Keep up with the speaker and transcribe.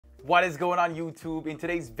What is going on YouTube? In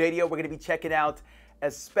today's video, we're going to be checking out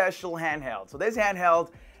a special handheld. So this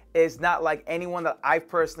handheld is not like anyone that I've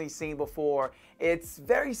personally seen before. It's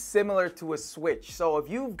very similar to a Switch. So if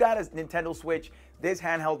you've got a Nintendo Switch, this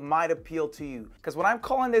handheld might appeal to you. Because what I'm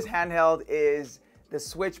calling this handheld is the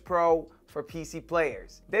Switch Pro for PC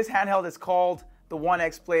players. This handheld is called the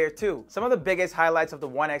Onexplayer 2. Some of the biggest highlights of the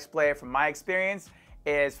Onexplayer from my experience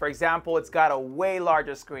is, for example, it's got a way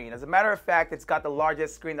larger screen. As a matter of fact, it's got the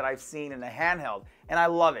largest screen that I've seen in a handheld, and I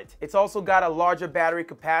love it. It's also got a larger battery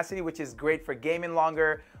capacity, which is great for gaming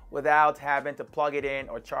longer without having to plug it in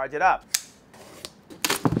or charge it up.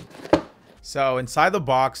 So inside the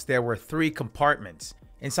box, there were 3 compartments.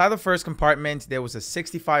 Inside the first compartment, there was a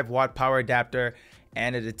 65-watt power adapter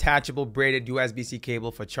and a detachable braided USB-C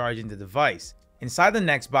cable for charging the device. Inside the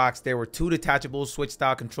next box, there were 2 detachable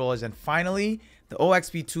Switch-style controllers, and finally, the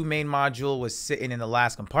OXP2 main module was sitting in the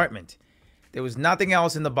last compartment. There was nothing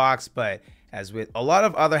else in the box, but as with a lot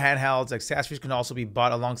of other handhelds, accessories can also be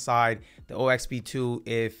bought alongside the OXP2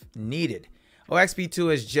 if needed.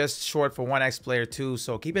 OXP2 is just short for Onexplayer 2,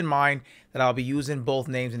 so keep in mind that I'll be using both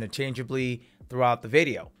names interchangeably throughout the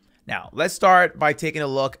video. Now, let's start by taking a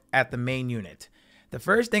look at the main unit. The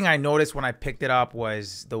first thing I noticed when I picked it up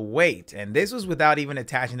was the weight, and this was without even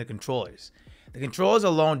attaching the controllers. The controllers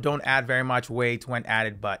alone don't add very much weight when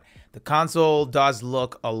added, but the console does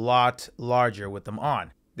look a lot larger with them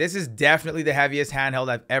on. This is definitely the heaviest handheld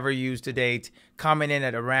I've ever used to date, coming in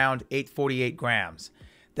at around 848 grams.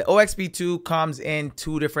 The OXP2 comes in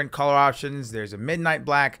 2 different color options. There's a midnight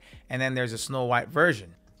black and then there's a snow white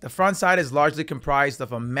version. The front side is largely comprised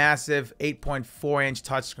of a massive 8.4-inch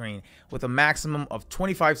touchscreen with a maximum of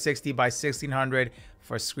 2560 by 1600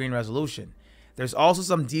 for screen resolution. There's also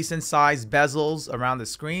some decent sized bezels around the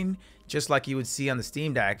screen, just like you would see on the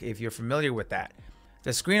Steam Deck if you're familiar with that.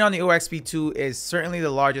 The screen on the OXP2 is certainly the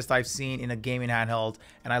largest I've seen in a gaming handheld,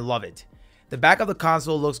 and I love it. The back of the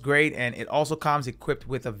console looks great, and it also comes equipped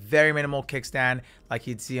with a very minimal kickstand like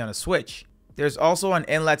you'd see on a Switch. There's also an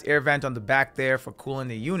inlet air vent on the back there for cooling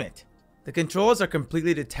the unit. The controls are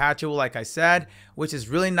completely detachable, like I said, which is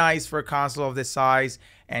really nice for a console of this size,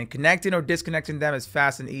 and connecting or disconnecting them is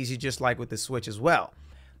fast and easy, just like with the Switch as well.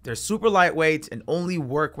 They're super lightweight and only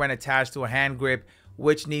work when attached to a hand grip,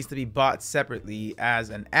 which needs to be bought separately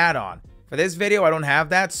as an add-on. For this video, I don't have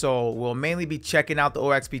that, so we'll mainly be checking out the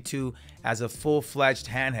OXP2 as a full-fledged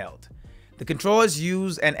handheld. The controllers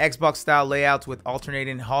use an Xbox-style layout with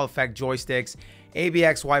alternating Hall effect joysticks,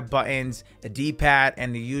 ABXY buttons, a D-pad,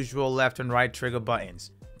 and the usual left and right trigger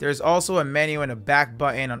buttons. There's also a menu and a back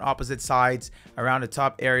button on opposite sides around the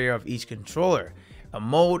top area of each controller, a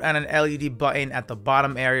mode and an LED button at the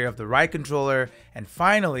bottom area of the right controller, and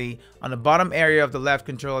finally, on the bottom area of the left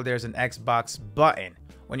controller, there's an Xbox button.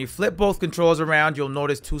 When you flip both controls around, you'll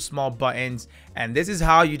notice 2 small buttons, and this is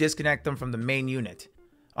how you disconnect them from the main unit.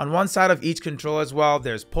 On one side of each controller as well,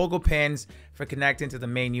 there's pogo pins for connecting to the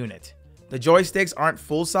main unit. The joysticks aren't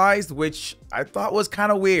full-sized, which I thought was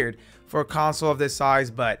kind of weird for a console of this size,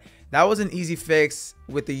 but that was an easy fix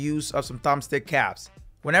with the use of some thumbstick caps.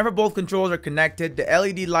 Whenever both controllers are connected, the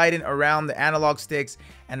LED lighting around the analog sticks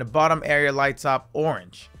and the bottom area lights up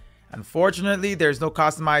orange. Unfortunately, there's no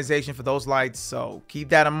customization for those lights, so keep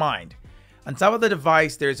that in mind. On top of the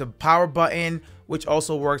device, there's a power button, which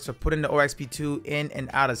also works for putting the OXP2 in and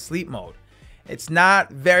out of sleep mode. It's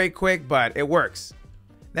not very quick, but it works.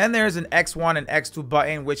 Then there's an X1 and X2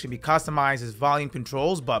 button, which can be customized as volume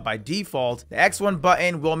controls, but by default, the X1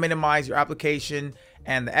 button will minimize your application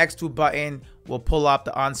and the X2 button will pull up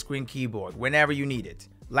the on-screen keyboard whenever you need it.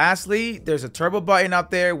 Lastly, there's a turbo button up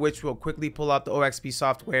there, which will quickly pull up the OXP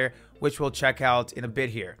software, which we'll check out in a bit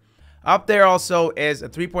here. Up there also is a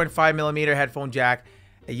 3.5mm headphone jack,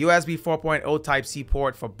 a USB 4.0 Type-C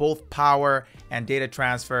port for both power and data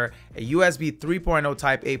transfer, a USB 3.0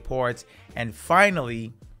 Type-A port, and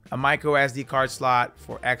finally, a micro SD card slot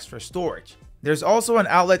for extra storage. There's also an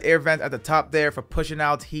outlet air vent at the top there for pushing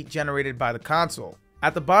out heat generated by the console.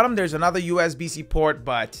 At the bottom, there's another USB-C port,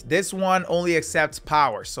 but this one only accepts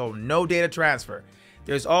power, so no data transfer.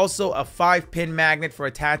 There's also a 5-pin magnet for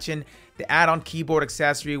attaching the add-on keyboard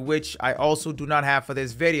accessory, which I also do not have for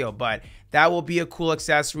this video, but that will be a cool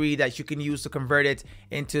accessory that you can use to convert it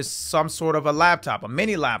into some sort of a laptop, a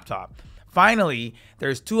mini laptop. Finally,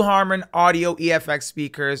 there's 2 Harman audio EFX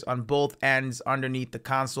speakers on both ends underneath the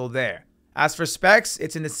console there. As for specs,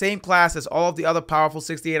 it's in the same class as all of the other powerful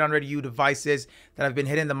 6800U devices that have been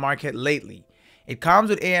hitting the market lately. It comes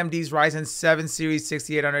with AMD's Ryzen 7 series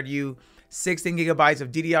 6800U, 16GB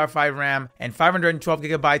of DDR5 RAM, and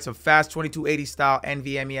 512GB of fast 2280 style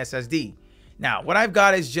NVMe SSD. Now, what I've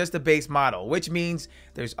got is just the base model, which means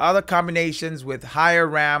there's other combinations with higher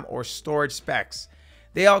RAM or storage specs.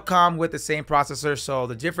 They all come with the same processor, so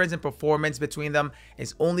the difference in performance between them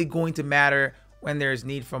is only going to matter when there's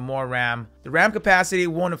need for more RAM. The RAM capacity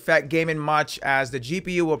won't affect gaming much, as the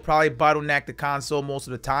GPU will probably bottleneck the console most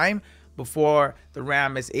of the time before the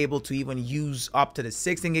RAM is able to even use up to the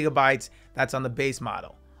 16 gigabytes that's on the base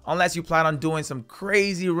model, unless you plan on doing some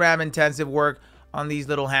crazy RAM intensive work on these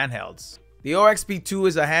little handhelds. The OXP 2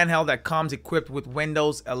 is a handheld that comes equipped with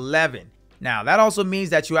Windows 11. Now, that also means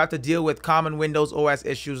that you have to deal with common Windows OS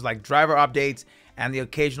issues like driver updates and the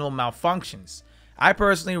occasional malfunctions. I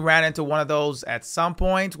personally ran into one of those at some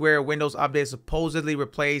point where Windows Update supposedly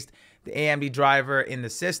replaced the AMD driver in the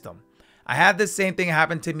system. I had the same thing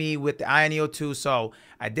happen to me with the Neo 2, so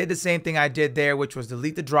I did the same thing I did there, which was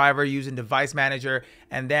delete the driver using Device Manager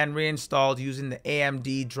and then reinstalled using the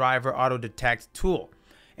AMD driver auto detect tool.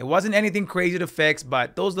 It wasn't anything crazy to fix,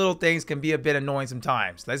 but those little things can be a bit annoying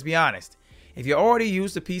sometimes. Let's be honest. If you're already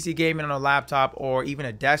used to PC gaming on a laptop or even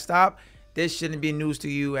a desktop, this shouldn't be news to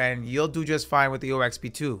you and you'll do just fine with the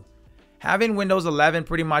OXP 2. Having Windows 11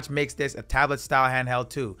 pretty much makes this a tablet style handheld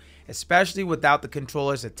too, especially without the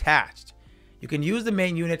controllers attached. You can use the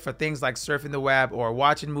main unit for things like surfing the web or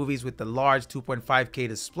watching movies with the large 2.5K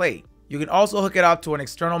display. You can also hook it up to an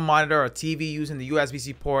external monitor or TV using the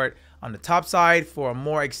USB-C port on the top side for a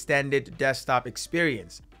more extended desktop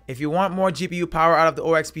experience. If you want more GPU power out of the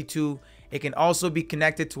OXP 2, it can also be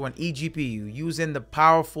connected to an eGPU using the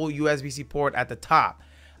powerful USB-C port at the top.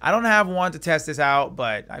 I don't have one to test this out,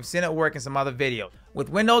 but I've seen it work in some other videos. With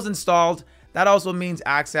Windows installed, that also means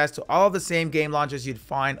access to all of the same game launchers you'd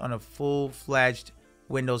find on a full-fledged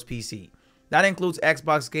Windows PC. That includes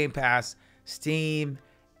Xbox Game Pass, Steam,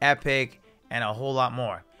 Epic, and a whole lot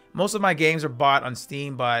more. Most of my games are bought on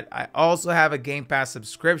Steam, but I also have a Game Pass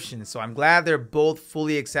subscription, so I'm glad they're both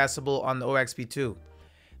fully accessible on the OXP 2.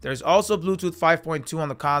 There's also Bluetooth 5.2 on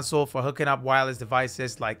the console for hooking up wireless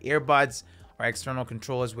devices like earbuds or external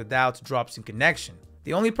controllers without drops in connection.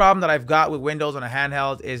 The only problem that I've got with Windows on a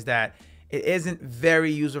handheld is that it isn't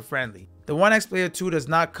very user-friendly. The Onexplayer 2 does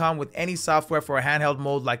not come with any software for a handheld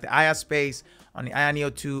mode like the Space on the Neo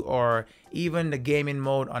 2 or even the gaming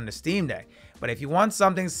mode on the Steam Deck. But if you want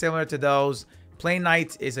something similar to those, Play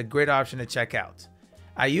Night is a great option to check out.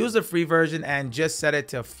 I used the free version and just set it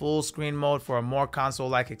to full screen mode for a more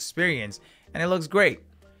console-like experience, and it looks great.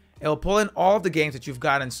 It will pull in all of the games that you've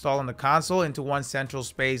got installed on the console into one central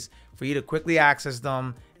space for you to quickly access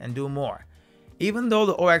them and do more. Even though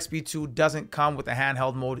the OXP 2 doesn't come with a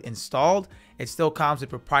handheld mode installed, it still comes with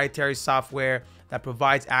proprietary software that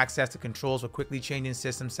provides access to controls for quickly changing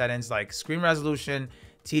system settings like screen resolution,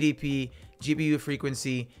 TDP, GPU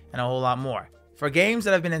frequency, and a whole lot more. For games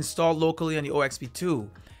that have been installed locally on the OXP 2,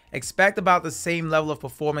 expect about the same level of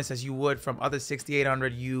performance as you would from other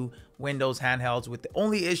 6800U Windows handhelds, with the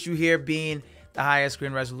only issue here being the higher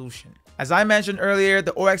screen resolution. As I mentioned earlier,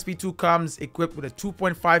 the OXP 2 comes equipped with a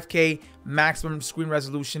 2.5K maximum screen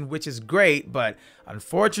resolution, which is great, but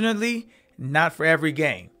unfortunately, not for every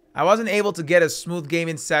game. I wasn't able to get a smooth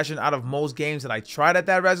gaming session out of most games that I tried at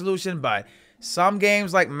that resolution, but some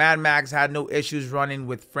games like Mad Max had no issues running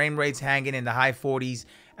with frame rates hanging in the high 40s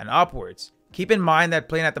and upwards. Keep in mind that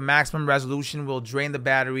playing at the maximum resolution will drain the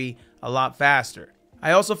battery a lot faster.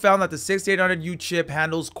 I also found that the 6800U chip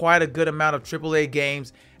handles quite a good amount of AAA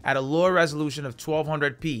games at a lower resolution of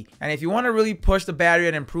 1200p. And if you want to really push the battery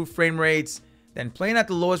and improve frame rates, then playing at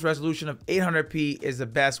the lowest resolution of 800p is the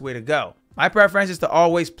best way to go. My preference is to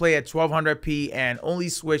always play at 1200p and only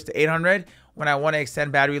switch to 800 when I want to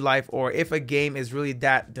extend battery life or if a game is really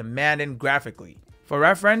that demanding graphically. For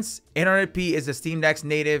reference, 800p is the Steam Deck's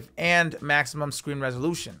native and maximum screen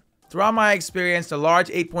resolution. Throughout my experience, the large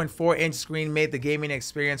 8.4-inch screen made the gaming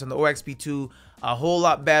experience on the OXP 2 a whole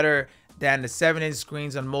lot better than the 7-inch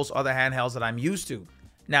screens on most other handhelds that I'm used to.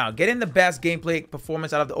 Now, getting the best gameplay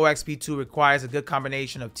performance out of the OXP 2 requires a good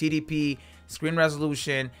combination of TDP, screen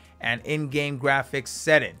resolution, and in-game graphics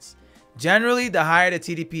settings. Generally, the higher the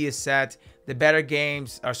TDP is set, the better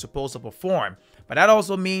games are supposed to perform, but that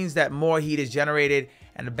also means that more heat is generated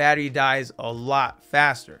and the battery dies a lot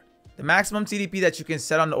faster. The maximum TDP that you can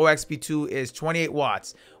set on the OXP 2 is 28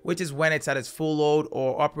 watts, which is when it's at its full load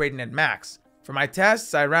or operating at max. For my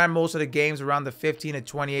tests, I ran most of the games around the 15 to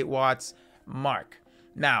 28 watts mark.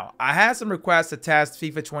 Now, I had some requests to test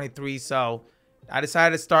FIFA 23, so I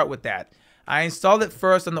decided to start with that. I installed it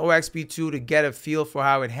first on the OXP 2 to get a feel for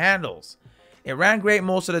how it handles. It ran great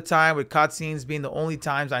most of the time, with cutscenes being the only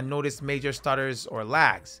times I noticed major stutters or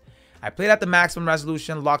lags. I played at the maximum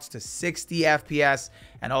resolution locked to 60 FPS,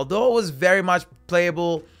 and although it was very much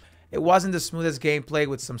playable, it wasn't the smoothest gameplay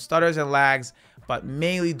with some stutters and lags, but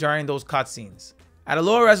mainly during those cutscenes. At a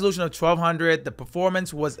lower resolution of 1200, the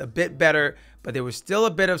performance was a bit better, but there was still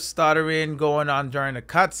a bit of stuttering going on during the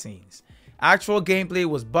cutscenes. Actual gameplay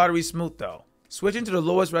was buttery smooth though. Switching to the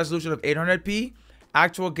lowest resolution of 800p,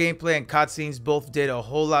 actual gameplay and cutscenes both did a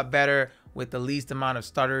whole lot better with the least amount of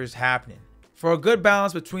stutters happening. For a good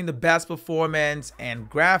balance between the best performance and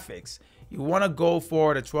graphics, you want to go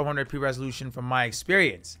for the 1200p resolution from my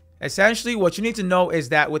experience. Essentially, what you need to know is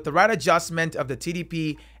that with the right adjustment of the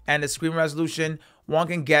TDP and the screen resolution, one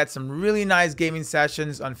can get some really nice gaming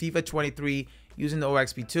sessions on FIFA 23 using the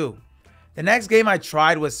OXP 2. The next game I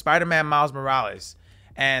tried was Spiderman Miles Morales,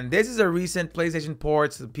 and this is a recent PlayStation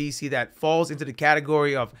port to the PC that falls into the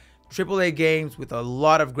category of AAA games with a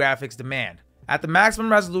lot of graphics demand. At the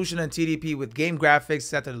maximum resolution and TDP with game graphics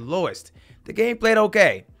set to the lowest, the game played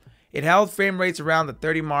okay. It held frame rates around the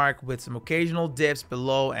 30 mark with some occasional dips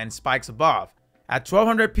below and spikes above. At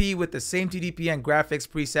 1200p with the same TDP and graphics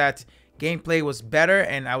preset, gameplay was better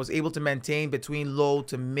and I was able to maintain between low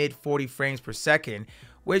to mid 40 frames per second,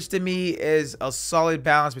 which to me is a solid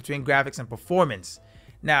balance between graphics and performance.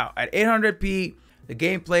 Now at 800p, the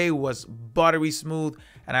gameplay was buttery smooth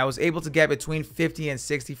and I was able to get between 50 and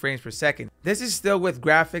 60 frames per second. This is still with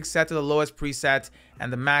graphics set to the lowest preset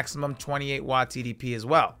and the maximum 28 watt TDP as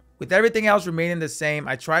well. With everything else remaining the same,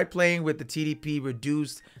 I tried playing with the TDP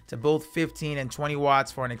reduced to both 15 and 20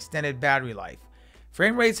 watts for an extended battery life.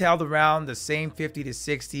 Frame rates held around the same 50 to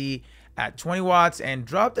 60 at 20 watts and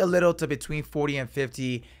dropped a little to between 40 and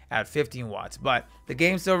 50 at 15 watts, but the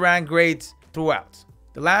game still ran great throughout.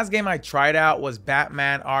 The last game I tried out was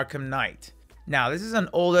Batman Arkham Knight. Now this is an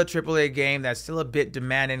older AAA game that's still a bit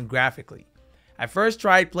demanding graphically. I first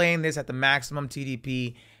tried playing this at the maximum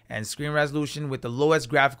TDP and screen resolution with the lowest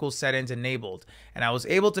graphical settings enabled, and I was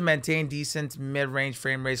able to maintain decent mid-range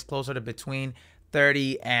frame rates closer to between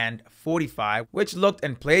 30 and 45, which looked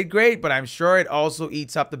and played great, but I'm sure it also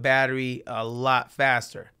eats up the battery a lot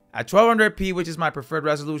faster. At 1200p, which is my preferred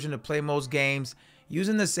resolution to play most games,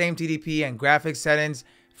 using the same TDP and graphics settings,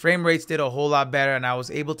 frame rates did a whole lot better and I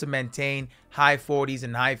was able to maintain high 40s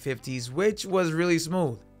and high 50s, which was really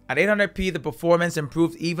smooth. At 800p, the performance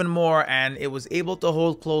improved even more and it was able to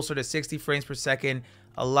hold closer to 60 frames per second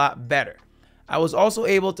a lot better. I was also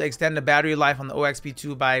able to extend the battery life on the OXP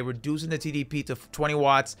 2 by reducing the TDP to 20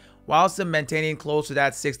 watts while still maintaining close to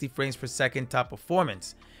that 60 frames per second top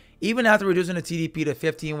performance. Even after reducing the TDP to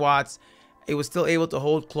 15 watts, it was still able to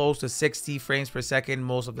hold close to 60 frames per second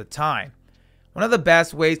most of the time. One of the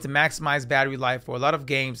best ways to maximize battery life for a lot of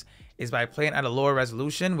games is by playing at a lower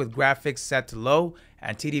resolution with graphics set to low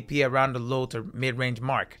and TDP around the low to mid-range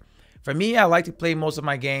mark. For me, I like to play most of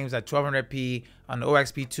my games at 1200p on the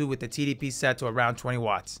OXP 2 with the TDP set to around 20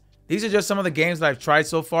 watts. These are just some of the games that I've tried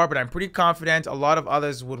so far, but I'm pretty confident a lot of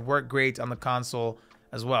others would work great on the console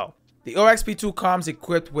as well. The OXP 2 comes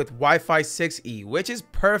equipped with Wi-Fi 6E, which is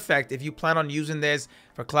perfect if you plan on using this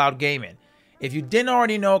for cloud gaming. If you didn't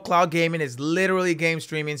already know, cloud gaming is literally game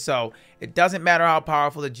streaming, so it doesn't matter how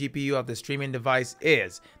powerful the GPU of the streaming device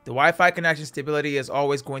is. The Wi-Fi connection stability is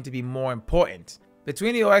always going to be more important.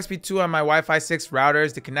 Between the OXP 2 and my Wi-Fi 6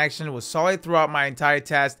 routers, the connection was solid throughout my entire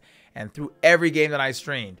test and through every game that I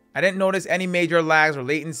streamed. I didn't notice any major lags or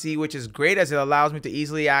latency, which is great as it allows me to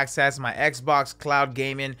easily access my Xbox cloud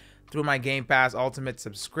gaming through my Game Pass Ultimate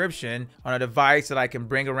subscription on a device that I can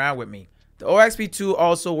bring around with me. The OXP 2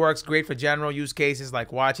 also works great for general use cases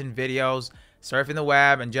like watching videos, surfing the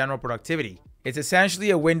web, and general productivity. It's essentially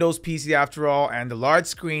a Windows PC after all, and the large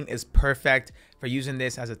screen is perfect for using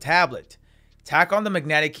this as a tablet. Tack on the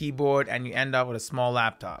magnetic keyboard and you end up with a small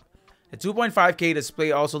laptop. The 2.5K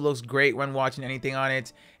display also looks great when watching anything on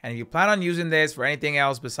it, and if you plan on using this for anything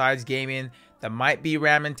else besides gaming that might be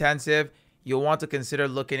RAM intensive, you'll want to consider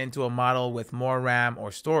looking into a model with more RAM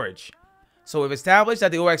or storage. So we've established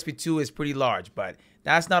that the OXP 2 is pretty large, but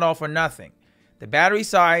that's not all for nothing. The battery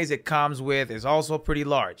size it comes with is also pretty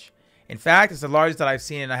large. In fact, it's the largest that I've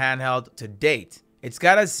seen in a handheld to date. It's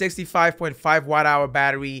got a 65.5 watt-hour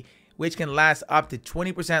battery, which can last up to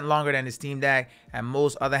 20% longer than the Steam Deck and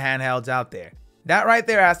most other handhelds out there. That right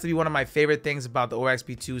there has to be one of my favorite things about the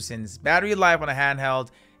OXP 2, since battery life on a handheld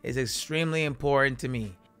is extremely important to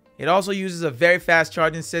me. It also uses a very fast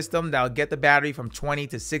charging system that will get the battery from 20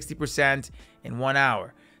 to 60% in 1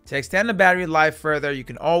 hour. To extend the battery life further, you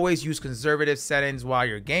can always use conservative settings while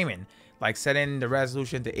you're gaming, like setting the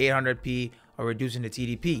resolution to 800p or reducing the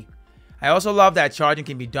TDP. I also love that charging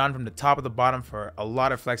can be done from the top to the bottom for a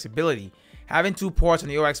lot of flexibility. Having 2 ports on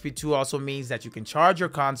the OXP 2 also means that you can charge your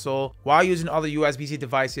console while using other USB-C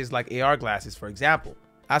devices like AR glasses, for example.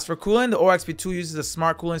 As for cooling, the OXP2 uses a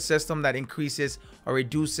smart cooling system that increases or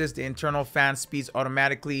reduces the internal fan speeds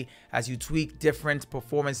automatically as you tweak different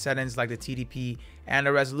performance settings like the TDP and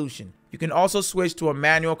the resolution. You can also switch to a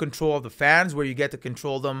manual control of the fans where you get to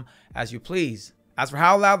control them as you please. As for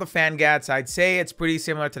how loud the fan gets, I'd say it's pretty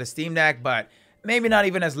similar to the Steam Deck, but maybe not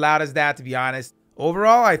even as loud as that, to be honest.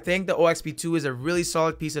 Overall, I think the OXP2 is a really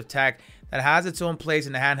solid piece of tech that has its own place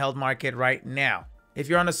in the handheld market right now. If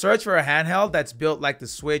you're on the search for a handheld that's built like the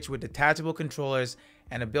Switch with detachable controllers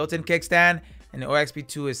and a built-in kickstand, and the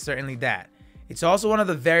OXP2 is certainly that. It's also one of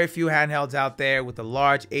the very few handhelds out there with a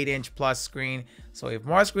large 8-inch plus screen, so if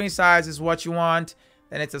more screen size is what you want,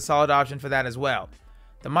 then it's a solid option for that as well.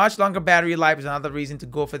 The much longer battery life is another reason to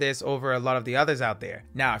go for this over a lot of the others out there.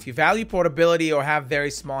 Now, if you value portability or have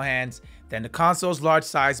very small hands, then the console's large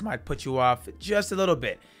size might put you off just a little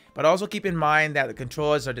bit. But also keep in mind that the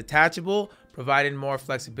controllers are detachable, providing more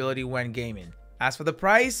flexibility when gaming. As for the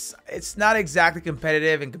price, it's not exactly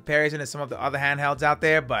competitive in comparison to some of the other handhelds out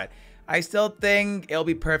there, but I still think it'll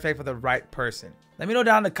be perfect for the right person. Let me know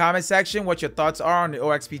down in the comment section what your thoughts are on the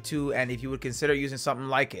OXP2 and if you would consider using something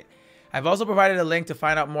like it. I've also provided a link to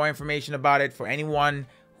find out more information about it for anyone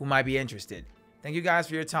who might be interested. Thank you guys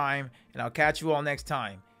for your time, and I'll catch you all next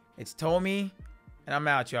time. It's Tommy, and I'm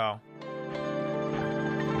out, y'all.